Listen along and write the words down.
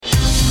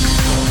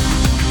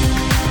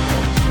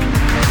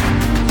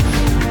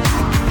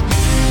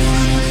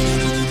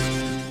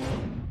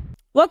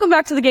Welcome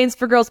back to the Gains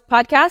for Girls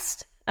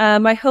podcast.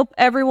 I hope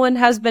everyone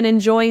has been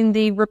enjoying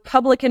the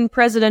Republican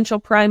presidential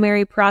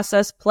primary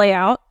process play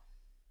out.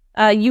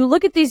 You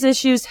look at these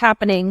issues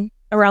happening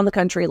around the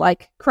country,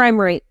 like crime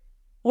rate,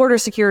 border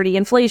security,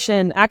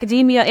 inflation,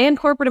 academia, and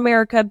corporate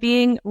America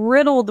being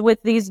riddled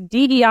with these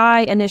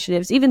DEI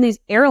initiatives, even these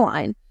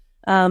airline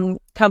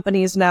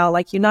companies now,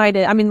 like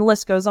United. I mean, the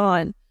list goes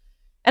on.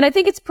 And I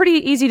think it's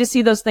pretty easy to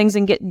see those things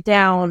and get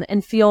down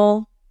and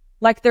feel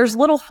like there's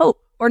little hope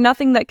or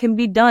nothing that can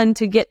be done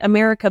to get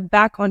America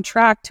back on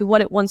track to what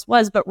it once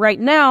was. But right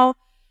now,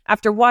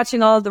 after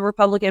watching all of the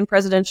Republican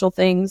presidential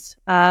things,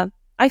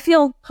 I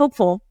feel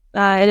hopeful.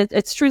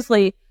 It's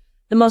truthfully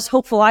the most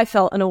hopeful I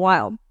felt in a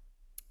while.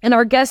 And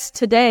our guest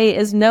today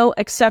is no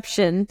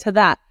exception to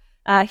that.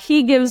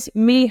 He gives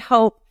me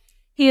hope.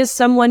 He is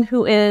someone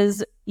who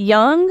is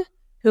young,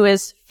 who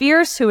is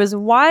fierce, who is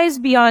wise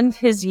beyond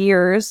his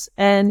years,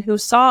 and who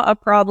saw a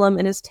problem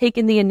and has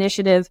taken the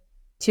initiative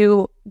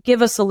to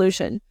give a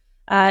solution.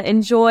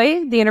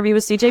 Enjoy the interview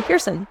with CJ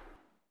Pearson.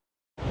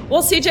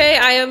 Well, CJ,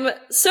 I am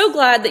so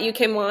glad that you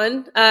came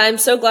on. I'm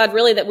so glad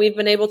really that we've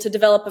been able to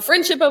develop a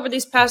friendship over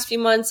these past few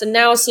months, and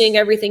now seeing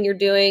everything you're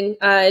doing,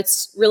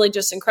 it's really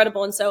just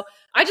incredible. And so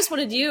I just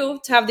wanted you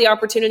to have the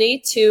opportunity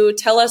to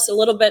tell us a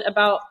little bit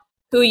about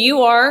who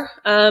you are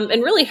and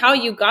really how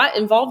you got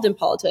involved in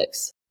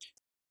politics.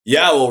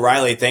 Yeah, well,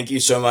 Riley, thank you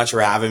so much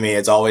for having me.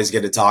 It's always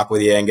good to talk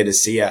with you and good to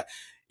see you.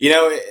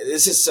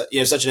 This is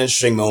such an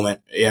interesting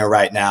moment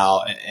right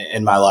now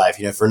in my life.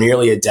 For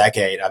nearly a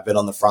decade, I've been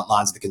on the front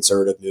lines of the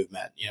conservative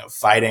movement,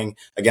 fighting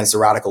against the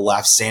radical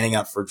left, standing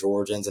up for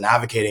Georgians and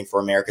advocating for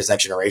America's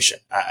next generation.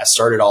 I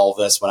started all of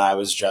this when I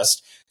was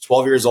just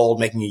 12 years old,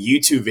 making a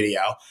YouTube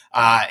video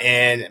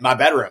in my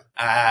bedroom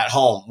at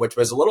home, which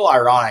was a little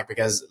ironic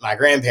because my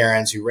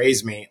grandparents who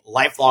raised me,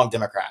 lifelong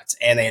Democrats,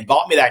 and they had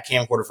bought me that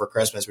camcorder for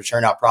Christmas, which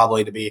turned out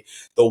probably to be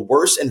the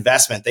worst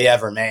investment they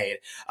ever made.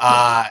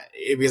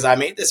 Because I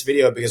made this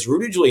video because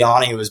Rudy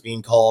Giuliani was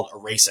being called a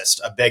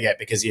racist, a bigot,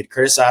 because he had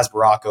criticized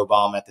Barack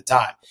Obama at the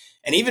time.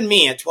 And even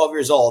me at 12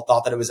 years old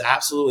thought that it was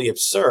absolutely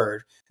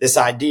absurd, this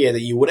idea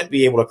that you wouldn't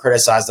be able to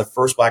criticize the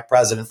first black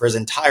president for his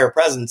entire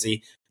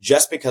presidency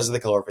just because of the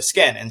color of his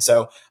skin. And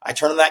so I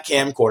turned on that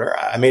camcorder.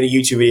 I made a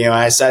YouTube video and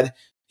I said,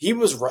 he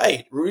was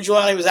right. Rudy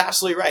Giuliani was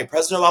absolutely right.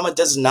 President Obama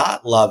does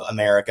not love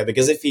America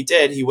because if he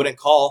did, he wouldn't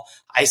call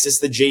ISIS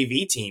the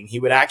JV team. He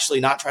would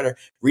actually not try to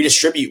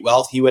redistribute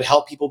wealth. He would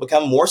help people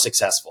become more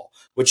successful,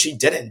 which he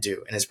didn't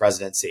do in his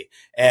presidency.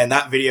 And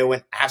that video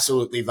went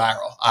absolutely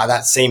viral.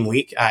 That same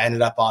week, I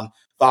ended up on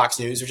Fox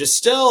News, which is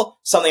still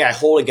something I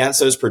hold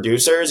against those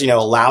producers.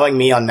 Allowing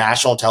me on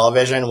national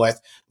television with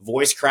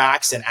voice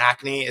cracks and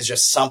acne is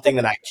just something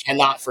that I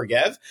cannot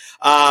forgive.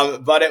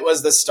 But it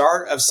was the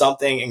start of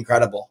something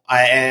incredible.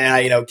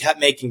 I kept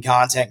making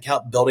content,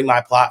 kept building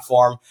my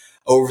platform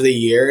over the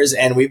years.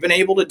 And we've been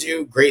able to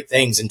do great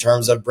things in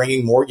terms of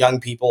bringing more young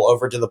people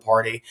over to the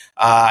party.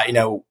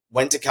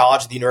 Went to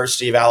college at the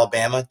University of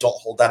Alabama. Don't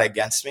hold that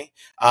against me.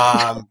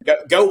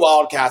 Go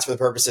Wildcats for the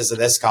purposes of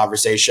this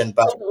conversation.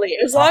 But totally.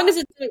 As long as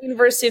it's the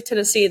University of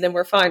Tennessee, then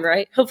we're fine,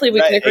 right? Hopefully we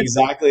can agree.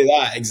 Exactly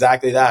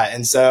that.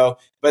 And so,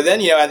 but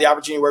then, I had the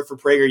opportunity to work for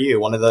PragerU,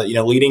 one of the,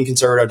 leading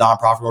conservative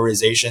nonprofit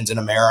organizations in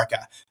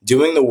America,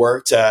 doing the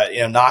work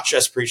to, not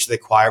just preach to the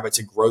choir, but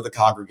to grow the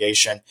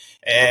congregation.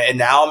 And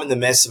now I'm in the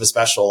midst of a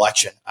special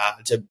election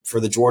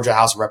for the Georgia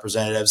House of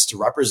Representatives to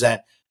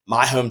represent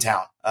my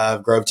hometown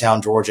of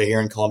Grovetown, Georgia, here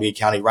in Columbia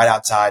County, right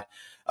outside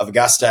of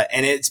Augusta.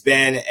 And it's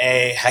been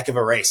a heck of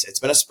a race.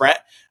 It's been a sprint.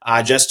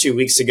 Just 2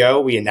 weeks ago,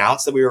 we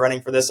announced that we were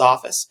running for this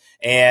office.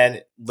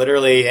 And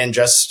literally in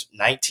just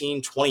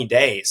 19, 20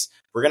 days,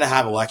 we're going to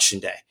have election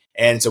day.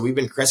 And so we've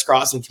been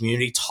crisscrossing the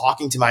community,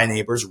 talking to my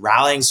neighbors,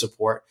 rallying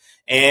support.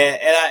 And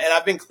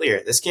I've been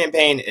clear. This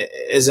campaign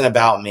isn't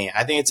about me.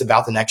 I think it's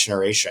about the next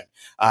generation.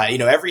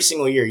 Every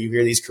single year you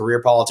hear these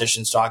career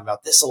politicians talk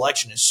about this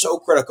election is so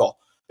critical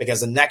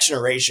because the next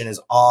generation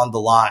is on the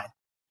line.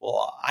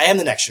 Well, I am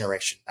the next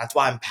generation. That's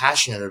why I'm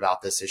passionate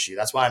about this issue.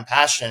 That's why I'm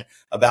passionate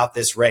about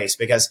this race,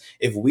 because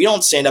if we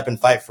don't stand up and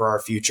fight for our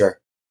future,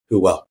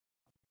 who will?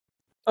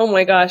 Oh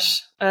my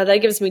gosh.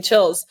 That gives me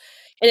chills.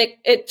 And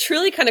it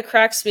truly kind of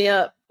cracks me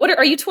up.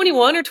 Are you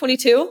 21 or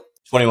 22?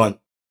 21.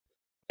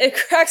 It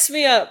cracks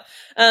me up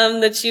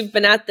that you've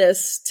been at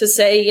this to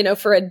say,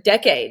 for a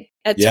decade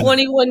at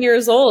 21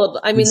 years old.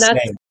 I mean, insane.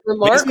 That's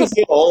remarkable. Makes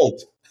me feel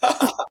old.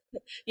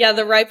 Yeah,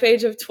 the ripe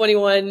age of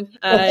 21.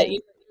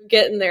 You're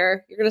getting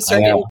there. You're going to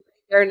start getting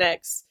there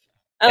next.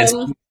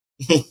 But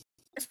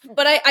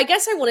I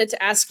guess I wanted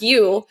to ask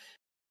you,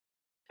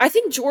 I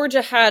think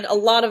Georgia had a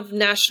lot of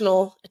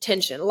national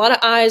attention, a lot of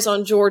eyes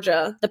on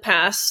Georgia the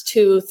past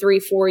 2, 3,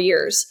 4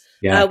 years.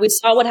 Yeah. We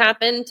saw what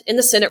happened in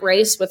the Senate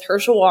race with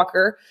Herschel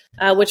Walker,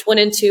 which went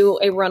into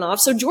a runoff.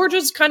 So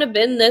Georgia's kind of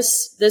been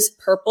this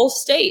purple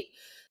state.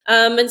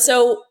 And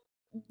so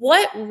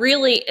what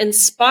really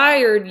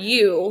inspired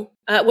you?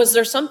 Was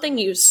there something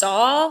you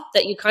saw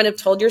that you kind of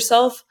told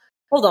yourself,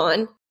 hold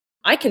on,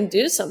 I can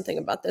do something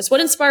about this?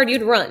 What inspired you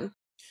to run?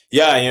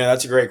 Yeah,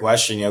 that's a great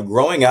question.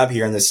 Growing up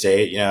here in the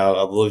state,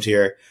 I've lived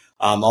here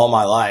all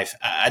my life,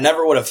 I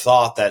never would have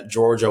thought that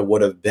Georgia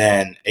would have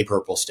been a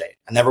purple state.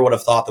 I never would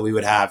have thought that we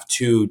would have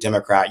two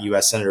Democrat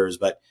U.S. senators,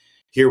 but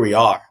here we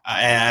are.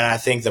 And I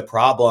think the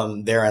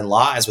problem therein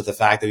lies with the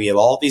fact that we have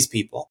all these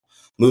people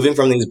moving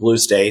from these blue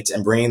states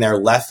and bringing their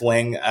left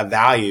wing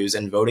values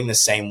and voting the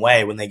same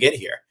way when they get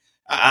here.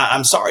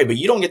 I'm sorry, but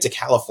you don't get to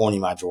California,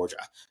 my Georgia.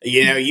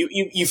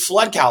 You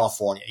flood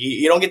California.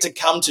 You don't get to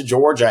come to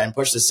Georgia and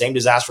push the same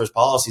disastrous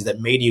policies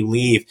that made you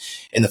leave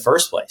in the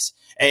first place.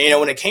 And,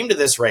 when it came to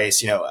this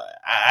race,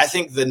 I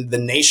think the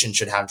nation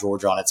should have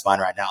Georgia on its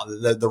mind right now.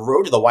 The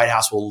road to the White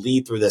House will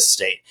lead through this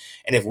state.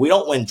 And if we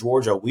don't win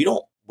Georgia, we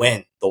don't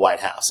win the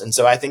White House. And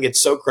so I think it's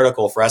so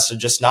critical for us to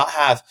just not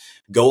have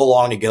go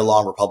along to get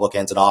along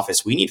Republicans in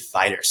office. We need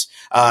fighters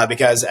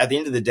because at the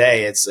end of the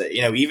day, it's,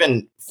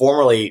 even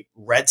formerly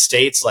red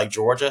states like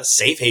Georgia,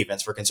 safe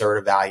havens for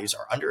conservative values,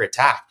 are under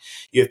attack.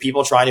 You have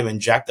people trying to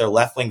inject their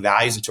left-wing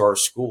values into our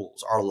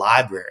schools, our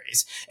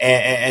libraries,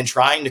 and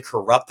trying to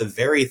corrupt the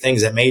very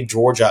things that made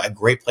Georgia a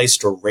great place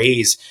to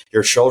raise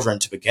your children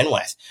to begin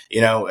with.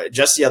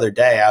 Just the other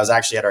day, I was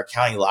actually at our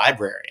county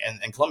library,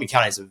 and Columbia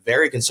County is a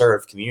very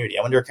conservative community.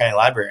 I went to our county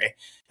library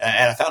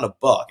and I found a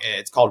book.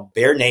 It's called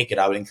Bare Naked.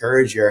 I would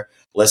encourage your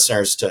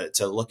listeners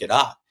to look it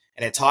up.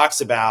 And it talks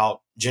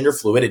about gender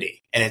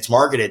fluidity, and it's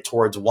marketed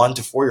towards 1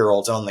 to 4 year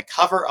olds. And on the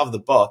cover of the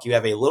book, you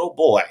have a little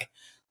boy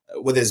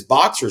with his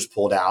boxers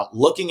pulled out,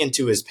 looking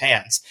into his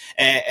pants.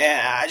 And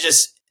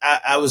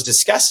I was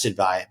disgusted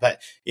by it.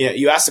 But,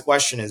 you asked the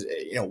question is,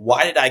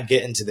 why did I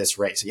get into this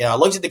race? I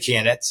looked at the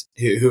candidates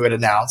who had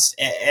announced,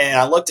 and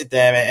I looked at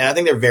them, and I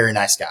think they're very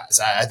nice guys.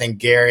 I think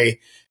Gary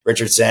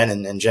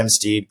Richardson and Jim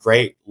Steed,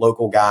 great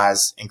local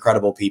guys,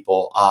 incredible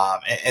people,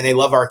 and they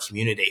love our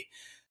community.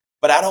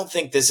 But I don't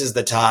think this is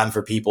the time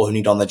for people who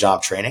need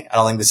on-the-job training. I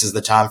don't think this is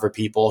the time for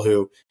people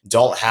who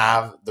don't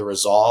have the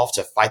resolve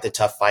to fight the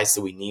tough fights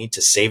that we need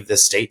to save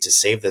this state, to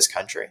save this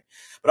country.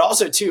 But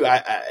also, too,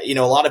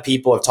 a lot of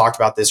people have talked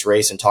about this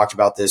race and talked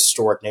about the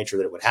historic nature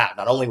that it would have.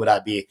 Not only would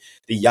I be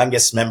the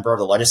youngest member of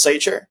the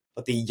legislature,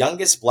 but the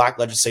youngest Black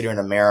legislator in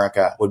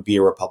America would be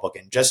a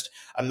Republican. Just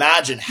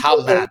imagine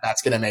how mad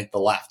that's going to make the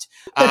left.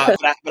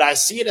 But I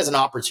see it as an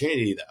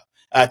opportunity, though.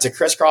 To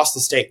crisscross the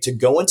state, to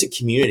go into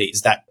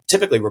communities that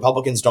typically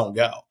Republicans don't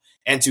go,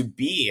 and to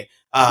be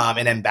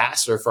an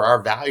ambassador for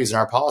our values and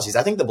our policies.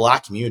 I think the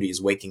Black community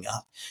is waking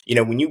up.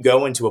 When you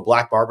go into a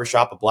Black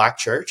barbershop, a Black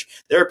church,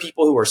 there are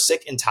people who are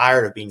sick and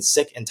tired of being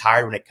sick and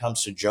tired when it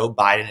comes to Joe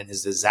Biden and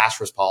his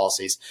disastrous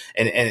policies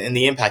and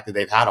the impact that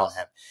they've had on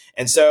him.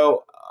 And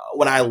so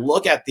when I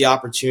look at the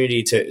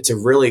opportunity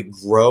to really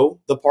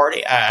grow the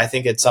party, I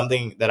think it's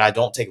something that I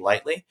don't take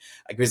lightly,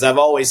 because I've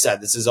always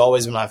said, this has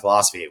always been my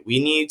philosophy.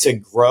 We need to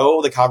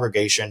grow the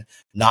congregation,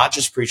 not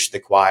just preach to the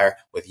choir,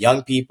 with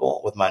young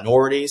people, with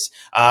minorities.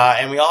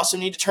 And we also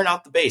need to turn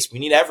out the base. We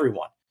need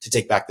everyone to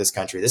take back this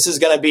country. This is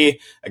going to be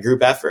a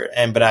group effort.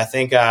 But I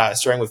think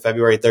starting with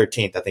February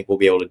 13th, I think we'll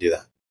be able to do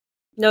that.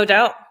 No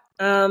doubt.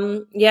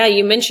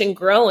 You mentioned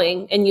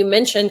growing, and you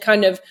mentioned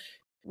kind of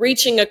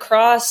reaching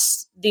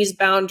across these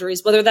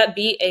boundaries, whether that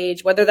be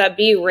age, whether that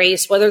be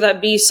race, whether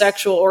that be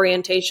sexual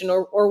orientation,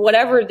 or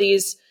whatever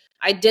these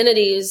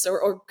identities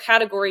or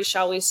categories,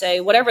 shall we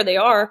say, whatever they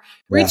are,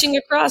 reaching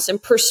across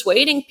and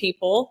persuading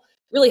people,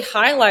 really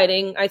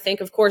highlighting, I think,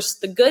 of course,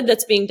 the good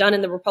that's being done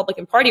in the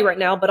Republican Party right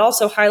now, but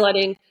also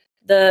highlighting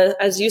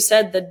as you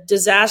said, the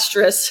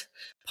disastrous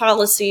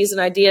policies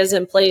and ideas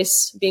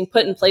being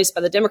put in place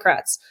by the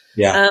Democrats.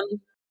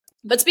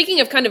 But speaking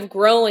of kind of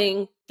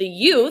growing the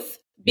youth,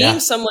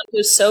 being someone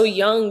who's so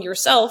young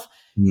yourself,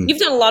 you've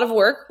done a lot of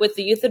work with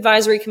the Youth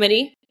Advisory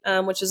Committee,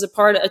 which is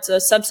it's a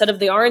subset of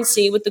the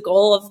RNC with the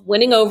goal of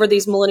winning over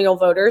these millennial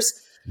voters.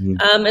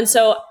 And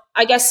so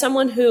I guess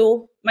someone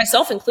who,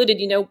 myself included,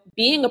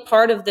 being a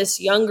part of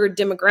this younger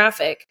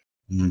demographic,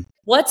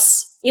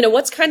 what's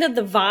kind of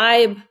the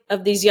vibe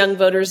of these young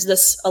voters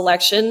this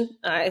election?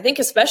 I think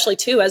especially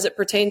too, as it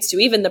pertains to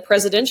even the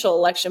presidential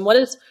election, what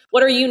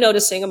are you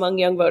noticing among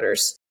young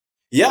voters?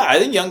 Yeah, I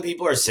think young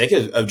people are sick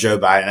of Joe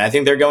Biden. I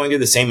think they're going through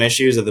the same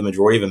issues that the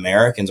majority of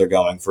Americans are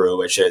going through,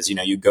 which is,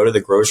 you go to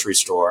the grocery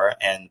store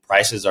and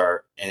prices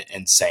are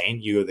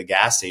insane. You go to the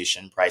gas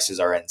station, prices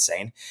are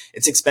insane.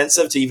 It's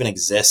expensive to even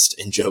exist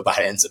in Joe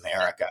Biden's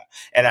America.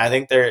 And I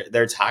think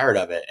they're tired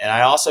of it. And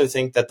I also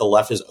think that the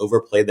left has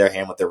overplayed their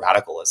hand with their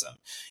radicalism.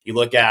 You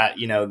look at,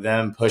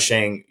 them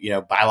pushing,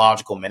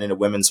 biological men into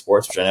women's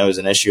sports, which I know is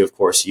an issue, of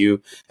course,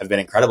 you have been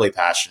incredibly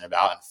passionate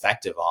about and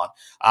effective on.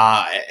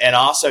 And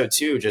also,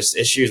 too,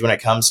 just issues when it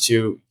comes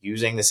to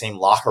using the same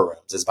locker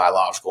rooms as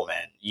biological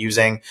men,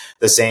 using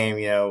the same,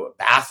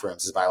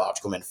 bathrooms as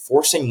biological men,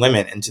 forcing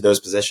women into those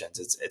positions.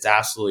 It's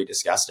absolutely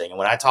disgusting. And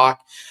when I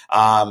talk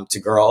to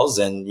girls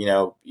and,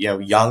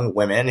 young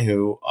women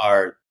who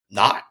are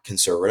not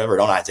conservative or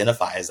don't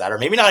identify as that, or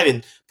maybe not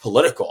even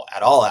political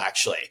at all,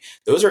 actually,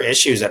 those are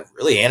issues that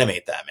really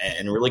animate them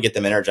and really get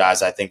them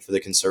energized, I think, for the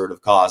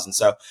conservative cause. And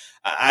so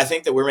I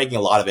think that we're making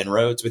a lot of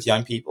inroads with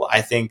young people.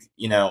 I think,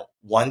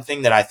 one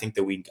thing that I think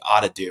that we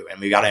ought to do,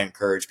 and we got to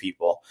encourage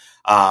people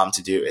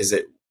to do, is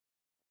that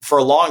for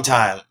a long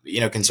time,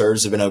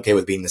 conservatives have been okay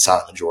with being the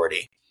silent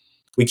majority.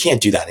 We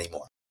can't do that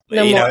anymore.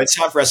 No more. It's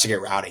time for us to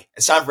get rowdy.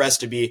 It's time for us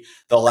to be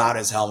the loud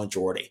as hell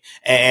majority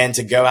and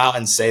to go out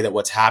and say that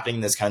what's happening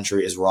in this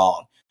country is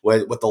wrong.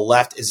 What the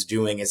left is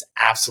doing is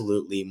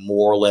absolutely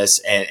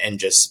moralist and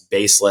just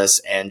baseless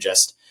and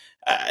just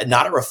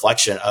not a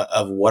reflection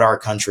of what our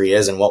country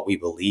is and what we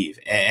believe.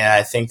 And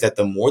I think that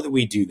the more that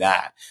we do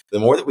that, the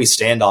more that we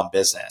stand on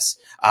business,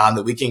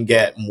 that we can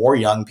get more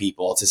young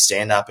people to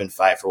stand up and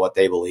fight for what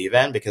they believe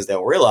in, because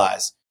they'll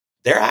realize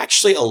there are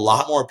actually a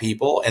lot more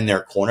people in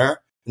their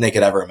corner than they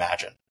could ever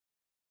imagine.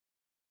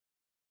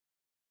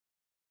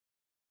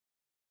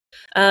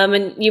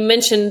 And you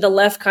mentioned the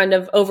left kind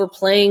of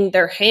overplaying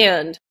their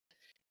hand.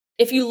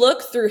 If you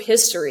look through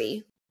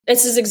history,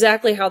 this is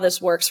exactly how this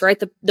works, right?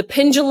 The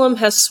pendulum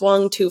has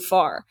swung too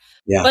far.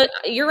 Yeah. But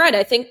you're right.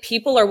 I think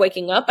people are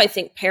waking up. I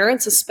think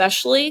parents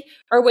especially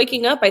are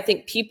waking up. I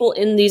think people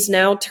in these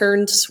now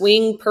turned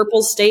swing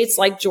purple states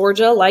like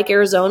Georgia, like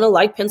Arizona,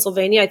 like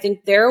Pennsylvania, I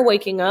think they're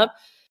waking up.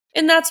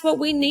 And that's what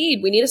we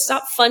need. We need to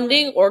stop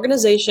funding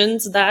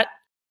organizations that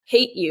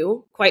hate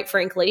you, quite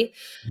frankly.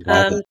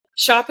 Exactly.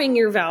 Shopping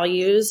your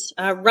values,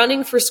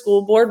 running for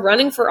school board,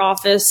 running for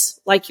office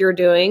like you're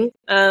doing.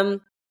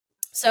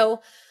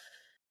 So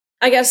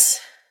I guess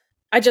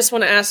I just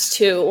want to ask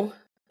too,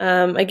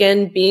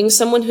 again, being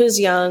someone who's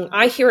young,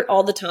 I hear it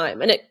all the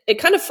time, and it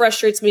kind of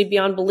frustrates me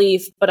beyond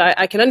belief, but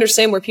I can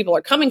understand where people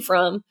are coming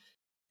from.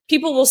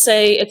 People will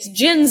say it's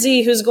Gen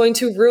Z who's going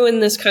to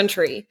ruin this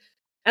country.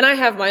 And I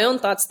have my own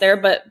thoughts there,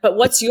 but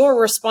what's your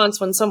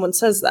response when someone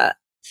says that?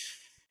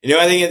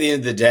 I think at the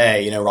end of the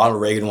day,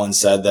 Ronald Reagan once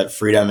said that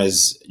freedom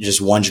is just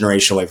one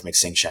generation away from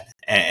extinction.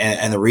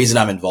 And the reason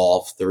I'm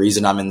involved, the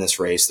reason I'm in this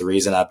race, the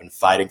reason I've been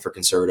fighting for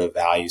conservative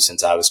values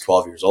since I was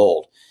 12 years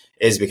old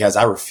is because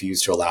I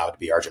refuse to allow it to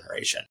be our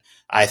generation.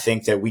 I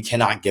think that we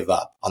cannot give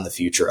up on the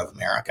future of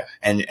America,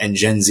 and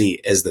Gen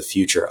Z is the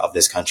future of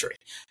this country.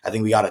 I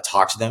think we got to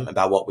talk to them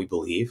about what we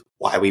believe,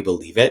 why we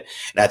believe it.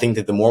 And I think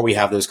that the more we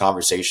have those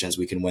conversations,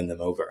 we can win them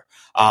over.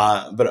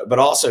 But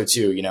also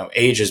too,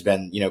 age has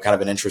been, kind of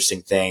an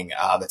interesting thing,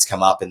 that's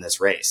come up in this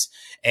race.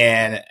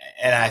 And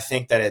I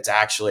think that it's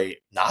actually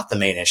not the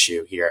main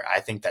issue here.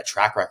 I think that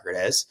track record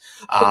is,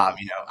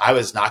 I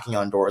was knocking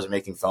on doors and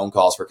making phone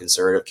calls for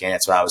conservative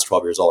candidates when I was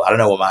 12 years old. I don't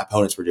know what my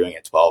opponents were doing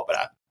at 12, but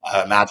I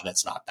imagine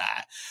it's not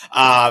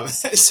that.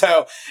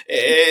 So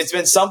it's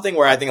been something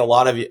where I think a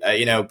lot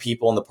of,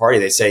 people in the party,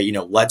 they say,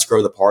 let's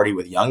grow the party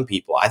with young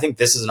people. I think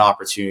this is an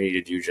opportunity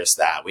to do just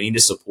that. We need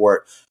to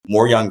support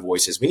more young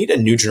voices. We need a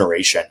new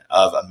generation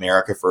of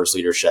America First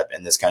leadership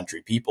in this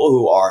country. People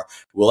who are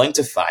willing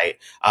to fight,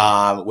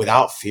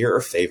 without fear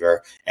or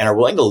favor, and are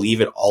willing to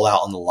leave it all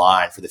out on the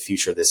line for the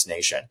future of this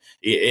nation.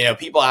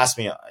 People ask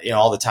me,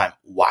 all the time,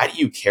 why do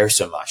you care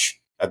so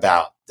much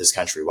about this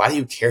country? Why do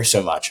you care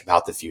so much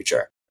about the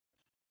future?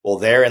 Well,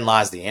 therein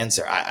lies the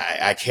answer.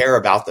 I care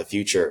about the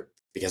future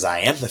because I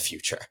am the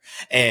future.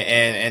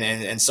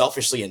 And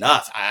selfishly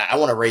enough, I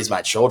want to raise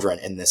my children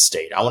in this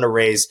state. I want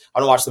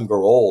to watch them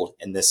grow old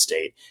in this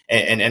state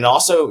and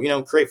also,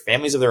 create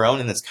families of their own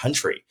in this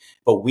country.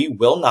 But we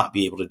will not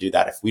be able to do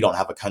that if we don't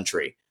have a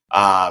country,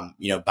 by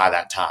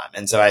that time.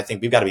 And so I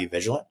think we've got to be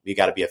vigilant. We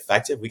got to be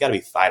effective. We got to be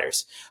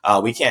fighters.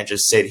 We can't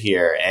just sit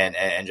here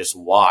and just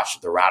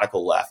watch the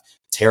radical left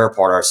tear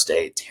apart our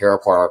state, tear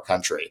apart our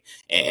country,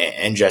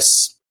 and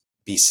just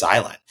be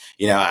silent.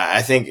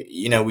 I think,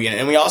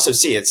 we also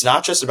see it's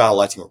not just about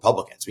electing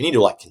Republicans. We need to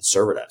elect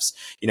conservatives.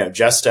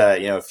 Just,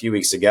 a few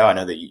weeks ago, I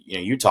know that,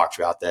 you talked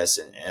about this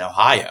in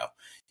Ohio.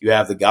 You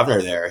have the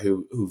governor there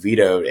who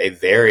vetoed a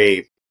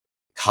very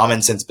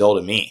common sense bill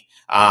to me,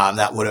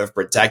 that would have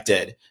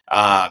protected,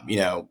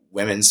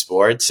 women's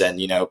sports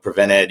and,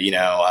 prevented,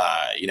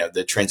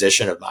 the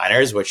transition of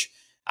minors, which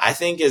I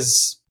think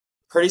is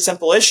a pretty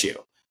simple issue.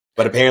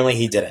 But apparently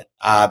he didn't.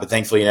 But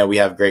thankfully, we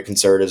have great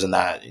conservatives in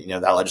that,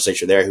 that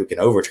legislature there who can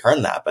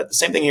overturn that. But the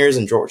same thing here is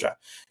in Georgia.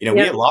 We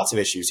have lots of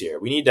issues here.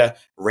 We need to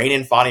rein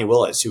in Fani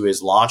Willis, who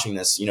is launching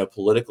this,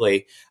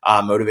 politically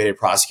motivated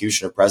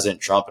prosecution of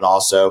President Trump and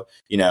also,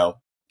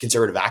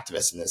 conservative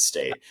activists in this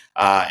state.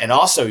 And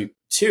also,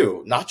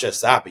 too, not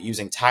just that, but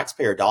using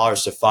taxpayer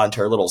dollars to fund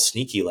her little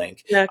sneaky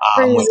link. Yeah,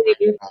 crazy.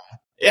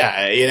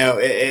 Yeah,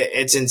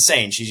 it's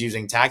insane. She's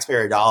using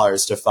taxpayer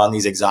dollars to fund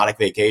these exotic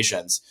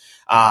vacations.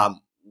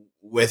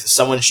 With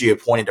someone she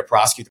appointed to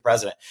prosecute the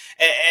president.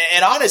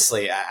 And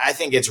honestly, I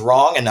think it's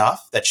wrong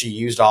enough that she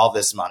used all of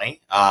this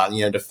money,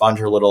 to fund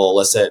her little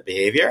illicit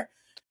behavior.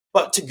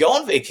 But to go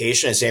on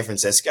vacation in San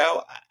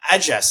Francisco, I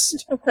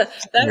just that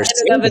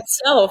in and of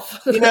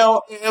itself.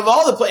 Of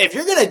all the if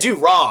you're going to do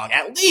wrong,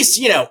 at least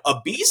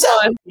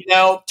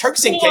Ibiza,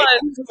 Turks and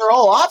Caicos, they're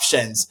all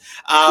options.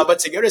 But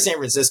to go to San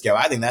Francisco,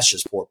 I think that's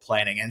just poor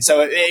planning, and so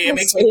it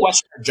makes me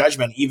question her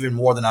judgment even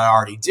more than I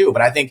already do.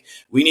 But I think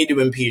we need to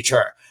impeach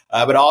her.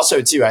 But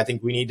also, too, I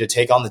think we need to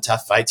take on the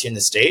tough fights here in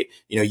the state.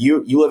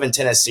 You live in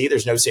Tennessee.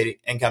 There's no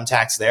state income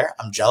tax there.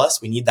 I'm jealous.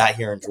 We need that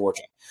here in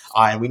Georgia.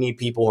 And we need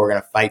people who are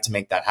going to fight to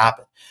make that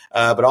happen.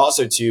 But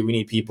also, too, we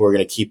need people who are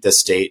going to keep this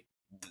state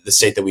the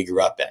state that we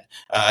grew up in,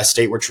 a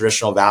state where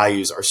traditional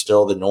values are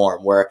still the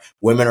norm, where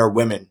women are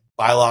women.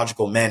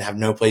 Biological men have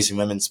no place in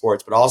women's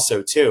sports, but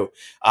also too,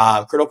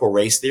 critical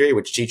race theory,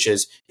 which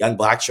teaches young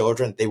Black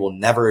children that they will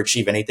never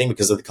achieve anything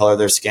because of the color of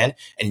their skin,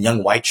 and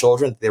young white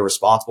children that they're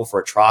responsible for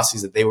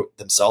atrocities that they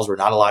themselves were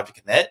not allowed to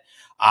commit,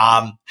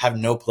 have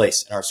no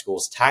place in our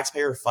schools.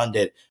 Taxpayer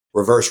funded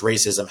reverse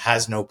racism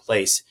has no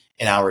place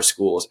in our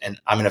schools,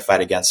 and I'm going to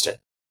fight against it.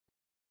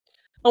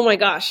 Oh my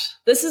gosh,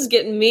 this is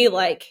getting me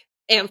like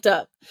amped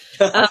up.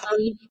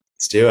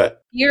 Let's do it.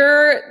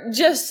 You're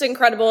just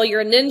incredible.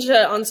 You're a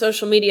ninja on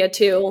social media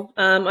too.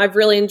 I've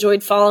really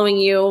enjoyed following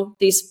you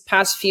these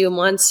past few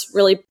months,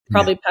 really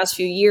probably past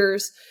few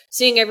years,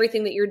 seeing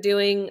everything that you're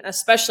doing,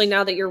 especially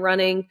now that you're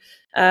running.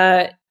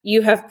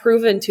 You have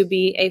proven to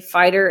be a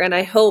fighter, and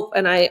I hope,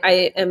 and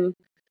I am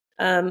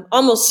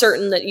almost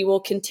certain that you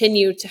will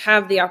continue to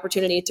have the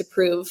opportunity to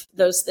prove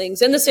those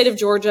things in the state of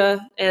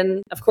Georgia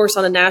and, of course,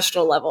 on a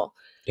national level.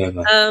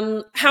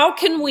 Yeah. How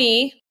can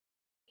we,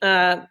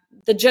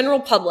 the general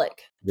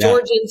public,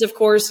 Georgians, of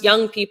course,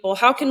 young people,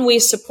 how can we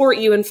support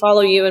you and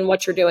follow you in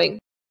what you're doing?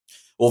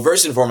 Well,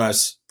 first and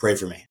foremost, pray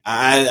for me.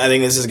 I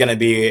think this is going to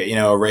be,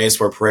 a race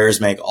where prayers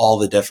make all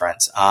the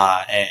difference.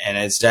 And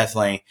it's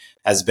definitely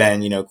has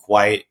been,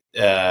 quite,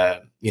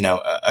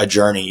 a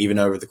journey even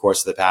over the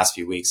course of the past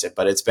few weeks,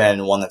 but it's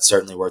been one that's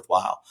certainly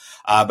worthwhile.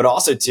 But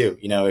also too,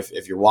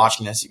 if you're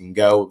watching this, you can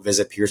go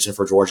visit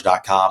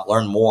pearsonforgeorgia.com,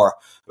 learn more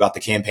about the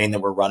campaign that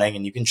we're running,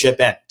 and you can chip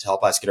in to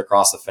help us get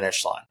across the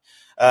finish line.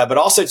 But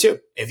also too,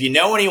 if you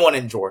know anyone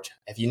in Georgia,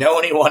 if you know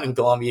anyone in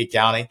Columbia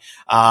County,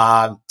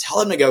 tell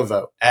them to go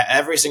vote.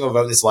 Every single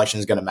vote in this election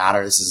is going to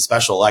matter. This is a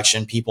special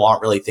election. People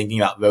aren't really thinking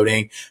about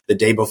voting the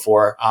day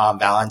before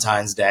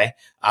Valentine's Day,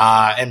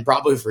 and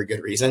probably for a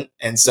good reason.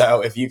 And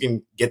so if you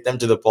can get them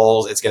to the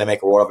polls, it's going to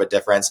make a world of a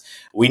difference.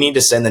 We need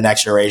to send the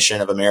next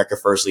generation of America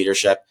First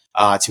leadership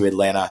to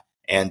Atlanta.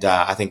 And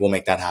I think we'll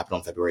make that happen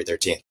on February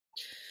 13th.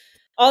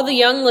 All the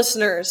young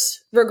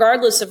listeners,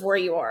 regardless of where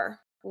you are,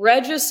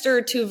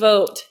 register to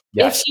vote.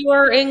 Yes. If you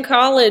are in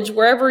college,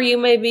 wherever you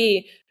may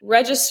be,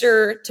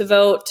 register to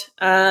vote.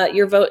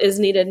 Your vote is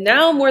needed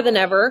now more than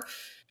ever,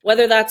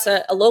 whether that's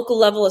a local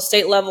level, a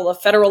state level, a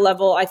federal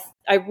level.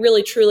 I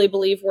really, truly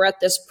believe we're at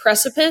this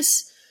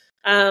precipice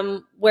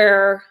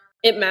where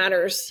it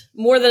matters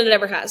more than it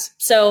ever has.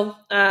 So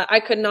I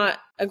could not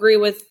agree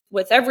with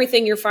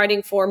everything you're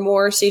fighting for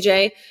more,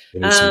 CJ.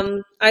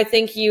 I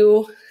think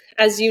you,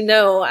 as you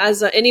know,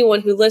 as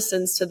anyone who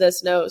listens to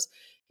this knows,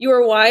 you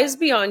are wise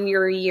beyond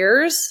your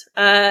years,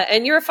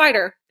 and you're a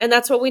fighter, and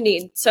that's what we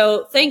need.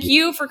 So thank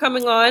you for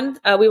coming on.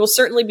 We will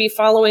certainly be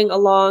following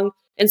along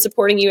and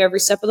supporting you every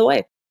step of the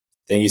way.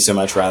 Thank you so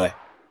much, Riley.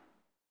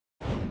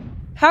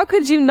 How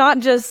could you not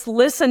just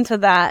listen to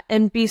that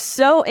and be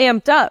so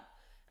amped up?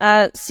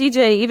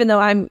 CJ, even though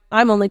I'm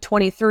only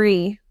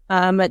 23,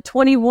 at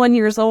 21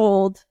 years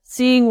old,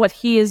 seeing what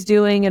he is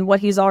doing and what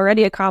he's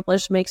already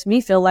accomplished makes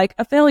me feel like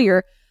a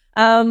failure.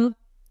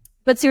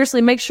 But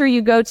seriously, make sure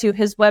you go to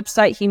his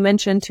website he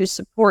mentioned to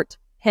support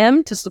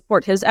him, to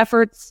support his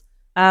efforts,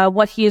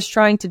 what he is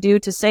trying to do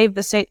to save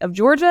the state of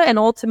Georgia and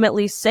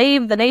ultimately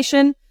save the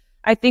nation.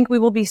 I think we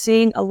will be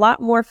seeing a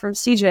lot more from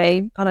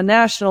CJ on a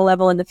national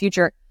level in the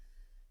future.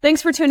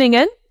 Thanks for tuning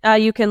in.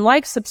 You can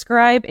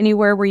subscribe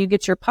anywhere where you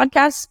get your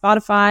podcasts,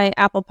 Spotify,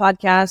 Apple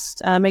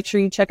Podcasts. Make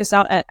sure you check us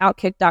out at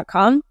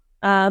outkick.com.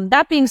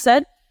 That being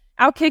said,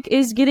 Outkick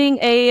is getting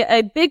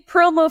a big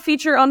promo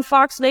feature on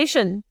Fox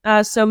Nation.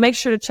 So make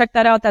sure to check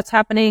that out. That's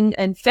happening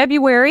in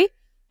February.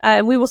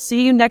 And we will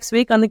see you next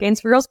week on the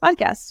Gains for Girls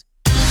podcast.